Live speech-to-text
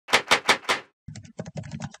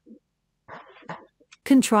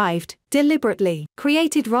contrived, deliberately,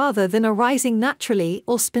 created rather than arising naturally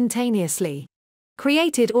or spontaneously.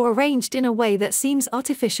 Created or arranged in a way that seems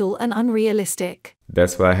artificial and unrealistic.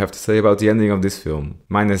 That's what I have to say about the ending of this film.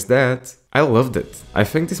 Minus that, I loved it. I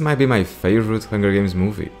think this might be my favorite Hunger Games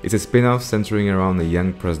movie. It's a spin-off centering around a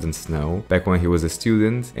young President Snow, back when he was a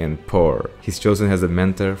student and poor. He's chosen as a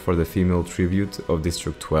mentor for the female tribute of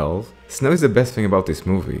District 12. Snow is the best thing about this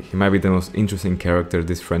movie. He might be the most interesting character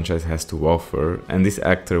this franchise has to offer, and this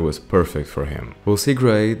actor was perfect for him. Lucy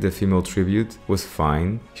Gray, the female tribute, was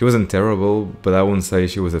fine. She wasn't terrible, but I wouldn't say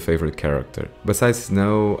she was a favorite character. Besides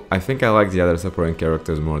Snow, I think I like the other supporting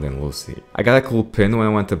characters more than Lucy. I got a cool pin when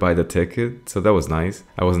I went to buy the ticket, so that was nice.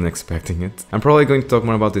 I wasn't expecting it. I'm probably going to talk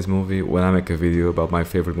more about this movie when I make a video about my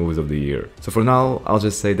favorite movies of the year. So for now, I'll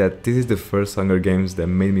just say that this is the first Hunger Games that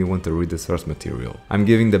made me want to read the source material. I'm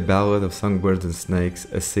giving the Ballad of Songbirds and Snakes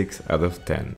a 6 out of 10.